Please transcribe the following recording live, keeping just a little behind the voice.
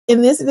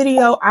In this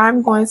video,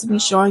 I'm going to be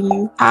showing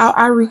you how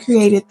I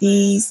recreated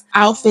these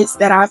outfits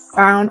that I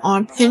found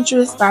on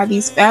Pinterest by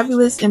these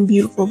fabulous and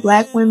beautiful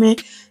Black women,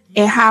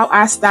 and how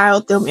I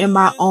styled them in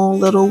my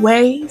own little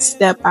way,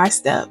 step by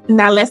step.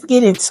 Now let's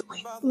get into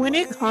it. When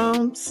it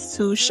comes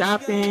to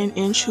shopping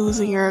and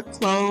choosing your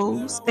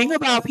clothes, think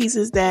about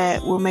pieces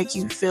that will make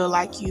you feel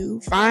like you.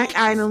 Find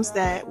items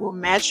that will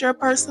match your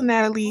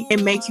personality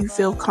and make you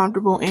feel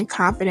comfortable and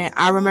confident.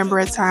 I remember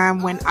a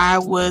time when I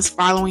was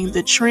following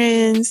the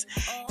trends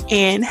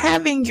and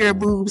having your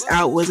boobs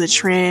out was a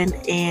trend,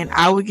 and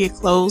I would get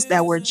clothes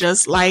that were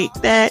just like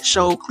that,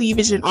 show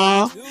cleavage and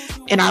all,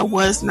 and I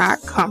was not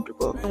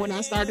comfortable. And when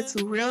I started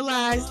to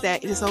realize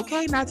that it is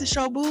okay not to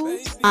show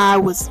boobs, I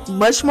was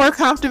much more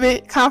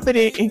confident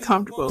and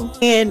comfortable.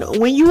 And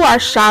when you are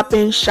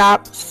shopping,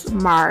 shop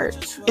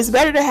smart. It's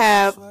better to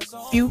have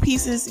few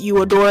pieces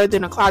you adore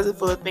than a closet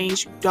full of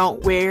things you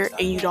don't wear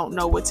and you don't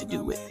know what to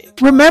do with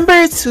it.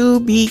 Remember to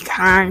be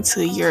kind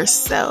to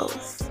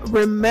yourself.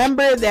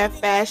 Remember that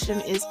fashion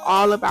is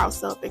all about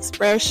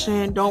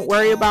self-expression. Don't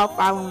worry about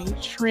following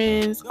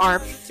trends or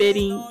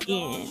fitting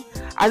in.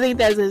 I think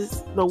that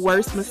is the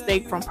worst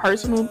mistake from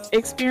personal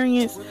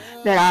experience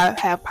that I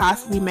have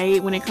possibly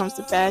made when it comes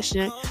to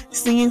fashion.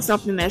 Seeing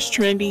something that's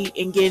trendy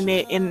and getting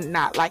it and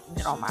not liking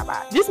it on my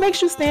body. This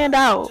makes you stand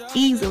out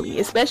easily,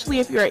 especially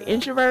if you're an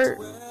introvert.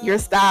 Your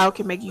style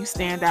can make you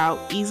stand out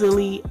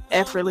easily,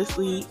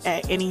 effortlessly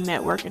at any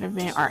networking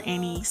event or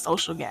any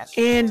social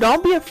gathering. And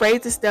don't be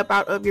afraid to step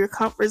out of your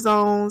comfort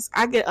zones.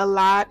 I get a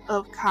lot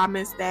of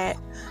comments that,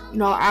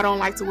 I don't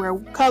like to wear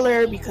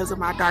color because of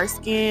my dark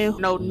skin.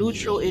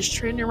 Neutral is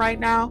trending right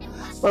now,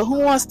 but who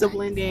wants to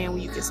blend in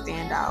when you can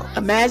stand out?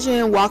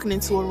 Imagine walking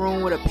into a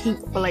room with a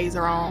pink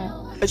blazer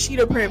on, a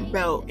cheetah print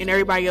belt, and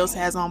everybody else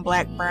has on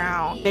black,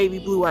 brown, navy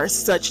blue, or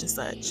such and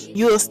such.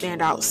 You'll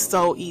stand out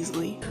so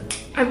easily.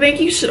 I think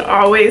you should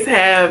always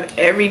have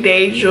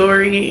everyday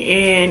jewelry,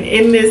 and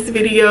in this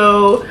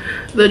video,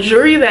 the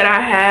jewelry that I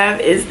have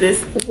is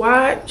this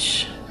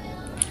watch.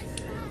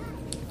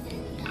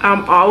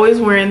 I'm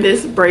always wearing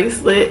this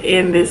bracelet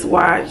and this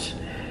watch,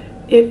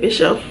 if it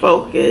shall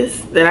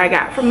focus, that I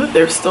got from the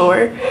thrift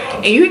store.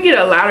 And you can get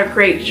a lot of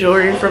great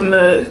jewelry from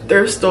the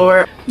thrift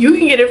store. You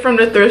can get it from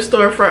the thrift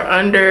store for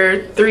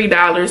under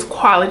 $3,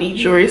 quality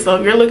jewelry. So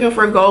if you're looking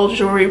for gold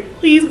jewelry,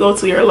 please go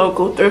to your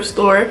local thrift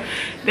store.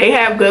 They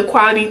have good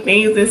quality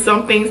things and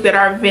some things that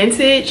are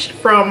vintage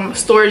from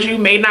stores you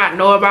may not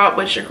know about,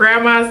 but your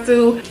grandmas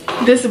do.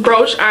 This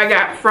brooch I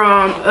got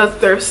from a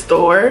thrift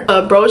store.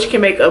 A brooch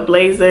can make a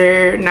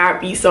blazer not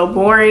be so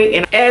boring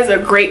and adds a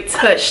great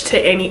touch to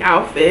any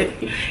outfit.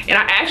 And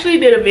I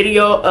actually did a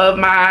video of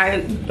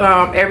my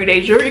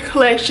everyday jewelry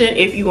collection.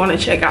 If you want to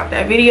check out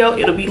that video,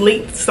 it'll be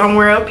linked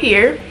somewhere up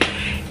here.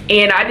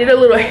 And I did a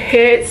little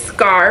head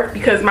scarf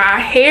because my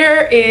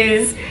hair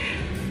is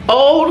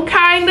old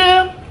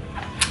kinda.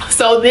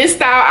 So this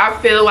style, I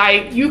feel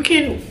like you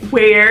can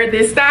wear.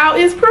 This style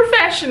is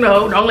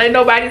professional. Don't let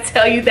nobody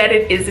tell you that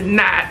it is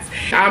not.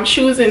 I'm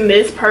choosing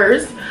this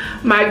purse.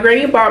 My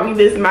granny bought me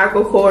this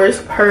Michael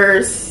Kors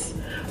purse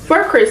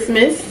for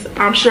Christmas.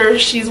 I'm sure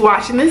she's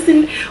watching this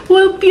and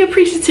will be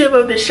appreciative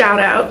of the shout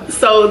out.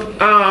 So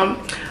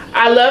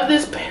I love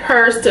this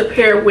purse to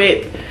pair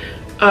with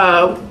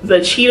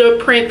the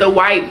cheetah print, the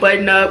white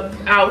button up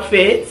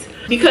outfits,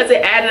 because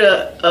it added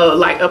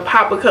a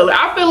pop of color.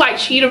 I feel like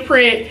cheetah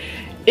print,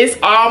 it's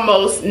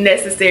almost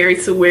necessary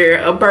to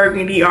wear a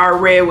burgundy or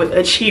red with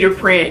a cheetah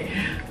print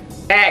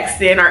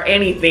accent or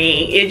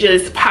anything. It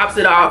just pops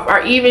it off.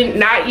 Or even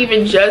not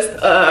even just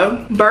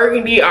a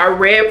burgundy or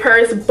red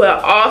purse,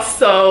 but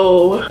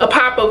also a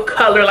pop of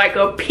color, like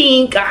a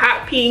pink, a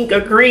hot pink,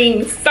 a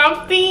green,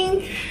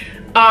 something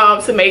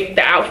to make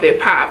the outfit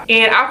pop.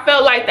 And I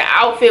felt like the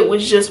outfit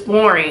was just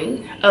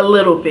boring a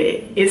little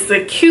bit. It's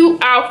a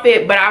cute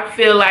outfit, but I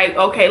feel like,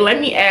 okay,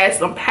 let me add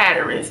some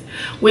patterns,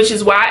 which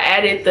is why I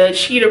added the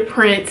cheetah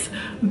print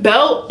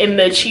belt and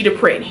the cheetah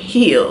print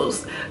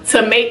heels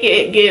to make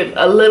it give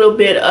a little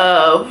bit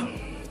of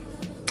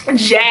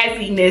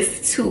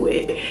jazziness to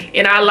it.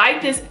 And I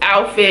like this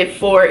outfit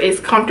for its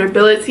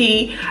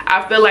comfortability.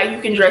 I feel like you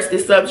can dress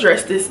this up,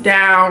 dress this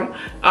down.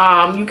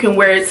 You can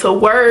wear it to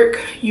work.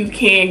 You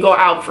can go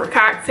out for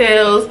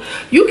cocktails.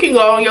 You can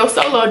go on your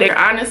solo day.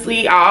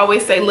 Honestly, I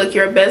always say look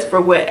your best for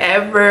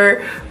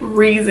whatever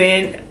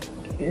reason.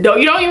 You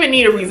don't even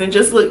need a reason,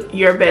 just look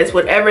your best,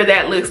 whatever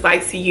that looks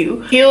like to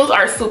you. Heels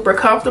are super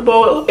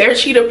comfortable. They're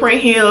cheetah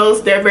print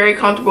heels. They're very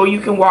comfortable. You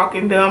can walk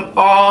in them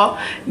all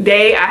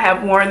day. I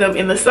have worn them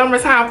in the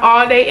summertime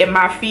all day and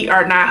my feet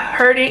are not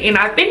hurting. And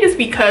I think it's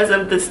because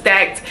of the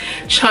stacked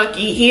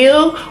chunky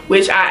heel,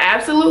 which I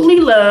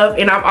absolutely love.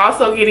 And I'm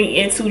also getting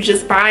into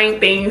just buying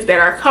things that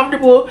are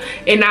comfortable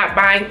and not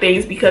buying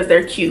things because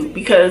they're cute.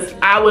 Because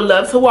I would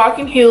love to walk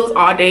in heels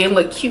all day and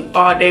look cute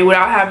all day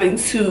without having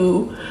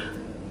to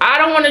I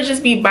don't want to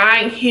just be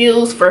buying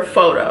heels for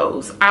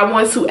photos. I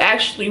want to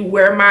actually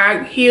wear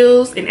my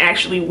heels and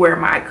actually wear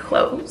my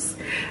clothes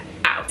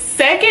out.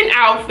 Second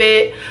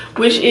outfit,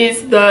 which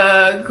is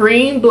the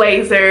green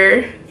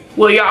blazer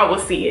Well, y'all will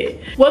see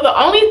it. Well,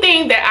 the only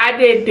thing that I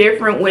did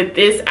different with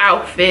this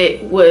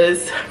outfit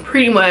was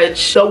pretty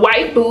much the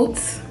white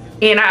boots,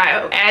 and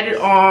I added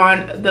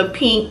on the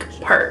pink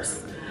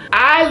purse.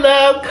 I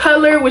love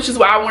color, which is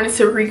why I wanted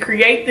to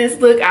recreate this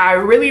look. I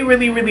really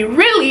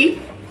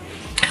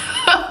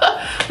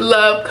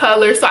love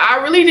color, so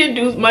I really didn't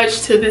do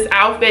much to this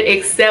outfit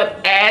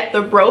except add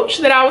the brooch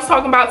that I was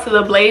talking about to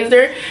the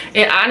blazer.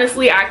 And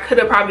honestly, I could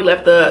have probably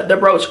left the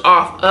brooch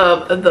off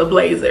of the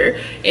blazer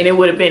and it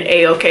would have been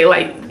a-okay.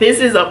 Like, this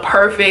is a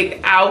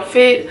perfect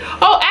outfit.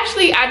 Oh,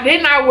 actually, I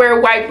did not wear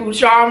white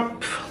boots, y'all.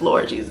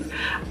 Lord Jesus.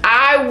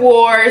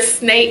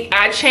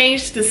 I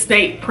changed the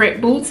snake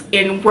print boots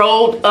and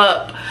rolled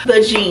up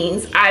the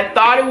jeans. I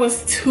thought it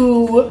was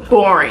too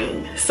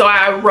boring, so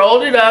I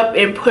rolled it up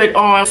and put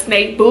on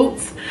snake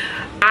boots.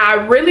 I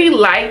really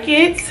like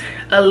it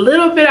a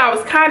little bit. I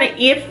was kind of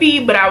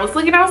iffy, but I was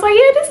looking, I was like,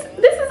 yeah,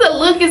 this is a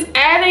look. It's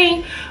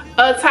adding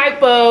a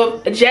type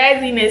of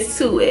jazziness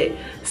to it.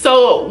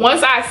 So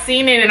once I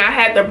seen it and I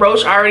had the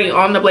brooch already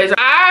on the blazer,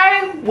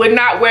 I would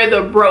not wear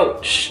the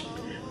brooch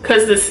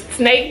because the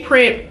snake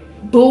print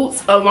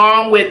boots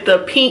along with the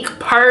pink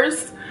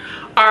purse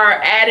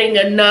are adding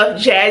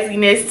enough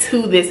jazziness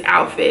to this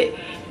outfit.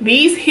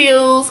 These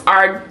heels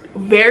are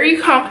very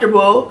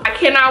comfortable. I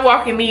cannot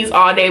walk in these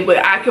all day,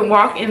 but I can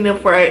walk in them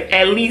for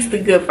at least a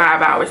good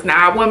 5 hours.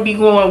 Now, I wouldn't be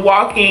going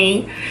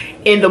walking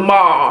in the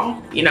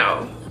mall, you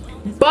know,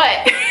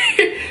 but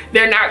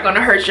they're not gonna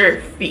hurt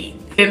your feet.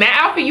 And that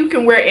outfit you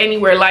can wear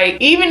anywhere.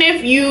 Like, even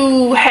if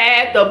you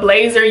had the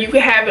blazer, you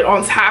could have it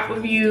on top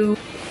of you.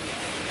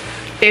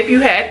 If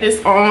you had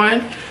this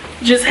on,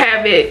 just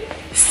have it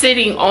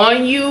sitting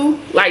on you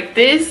like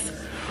this,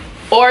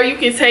 or you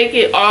can take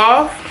it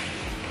off.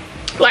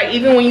 Like,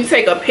 even when you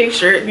take a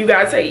picture, you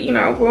gotta take, you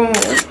know, boom,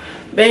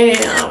 bam,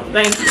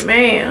 thank you,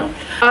 ma'am.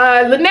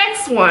 The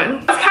next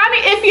one, I was kind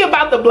of iffy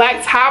about the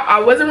black top. I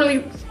wasn't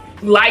really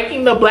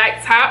liking the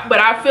black top, but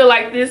I feel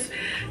like this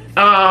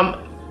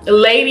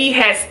lady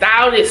has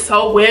styled it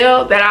so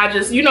well that I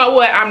just, you know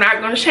what, I'm not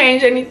gonna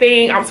change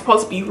anything. I'm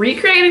supposed to be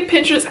recreating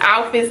Pinterest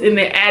outfits and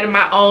then adding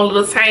my own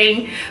little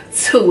tang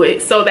to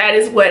it. So that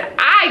is what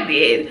I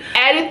did.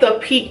 Added the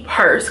pink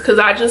purse because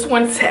I just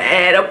wanted to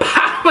add a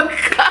pop of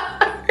color.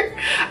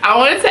 I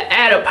wanted to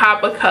add a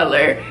pop of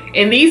color.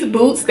 And these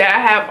boots that I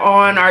have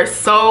on are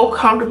so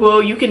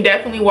comfortable. You can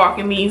definitely walk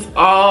in these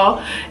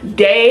all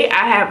day.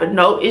 I have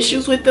no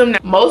issues with them.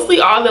 Mostly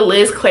all the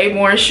Liz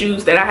Claiborne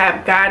shoes that I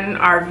have gotten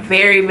are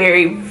very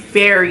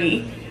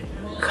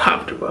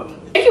comfortable.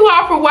 Thank you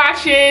all for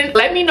watching.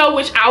 Let me know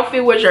which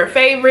outfit was your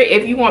favorite.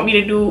 If you want me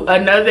to do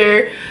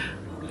another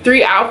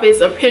 3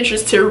 outfits of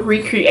Pinterest to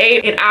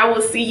recreate. And I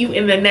will see you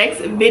in the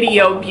next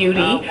video,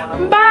 beauty.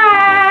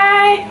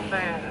 Bye.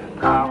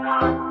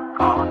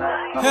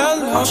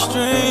 Hello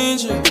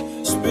stranger,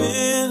 it's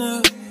been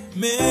a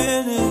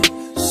minute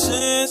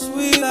since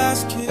we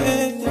last kicked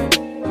it.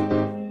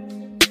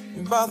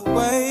 And by the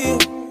way,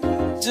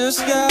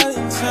 just got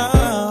in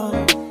town,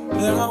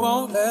 and I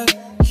won't let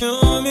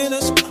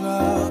cumulus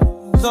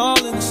clouds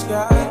all in the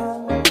sky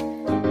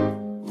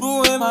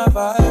ruin my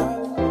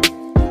vibe.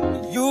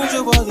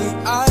 Usually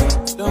I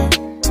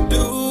don't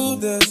do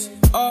this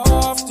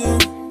often,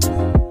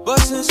 but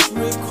since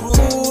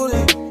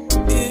recruiting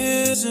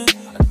isn't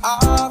an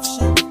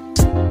option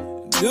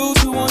due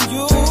to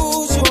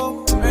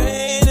unusual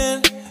rain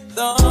and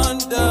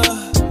thunder,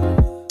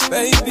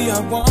 baby, I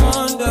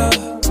wonder,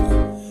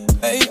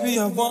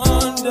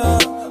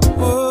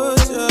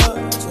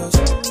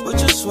 would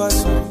you just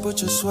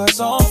put your sweats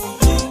on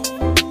for me?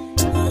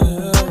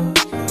 Yeah.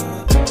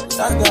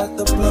 I got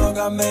the plug,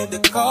 I made the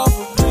call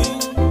for me.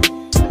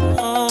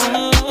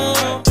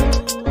 I'm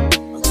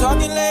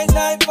talking late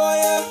night for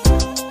ya.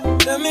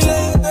 Let me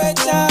lay a great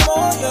time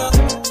on ya.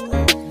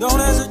 Don't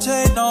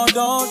hesitate, no,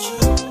 don't you?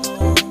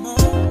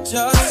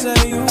 Just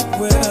say you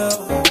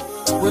will.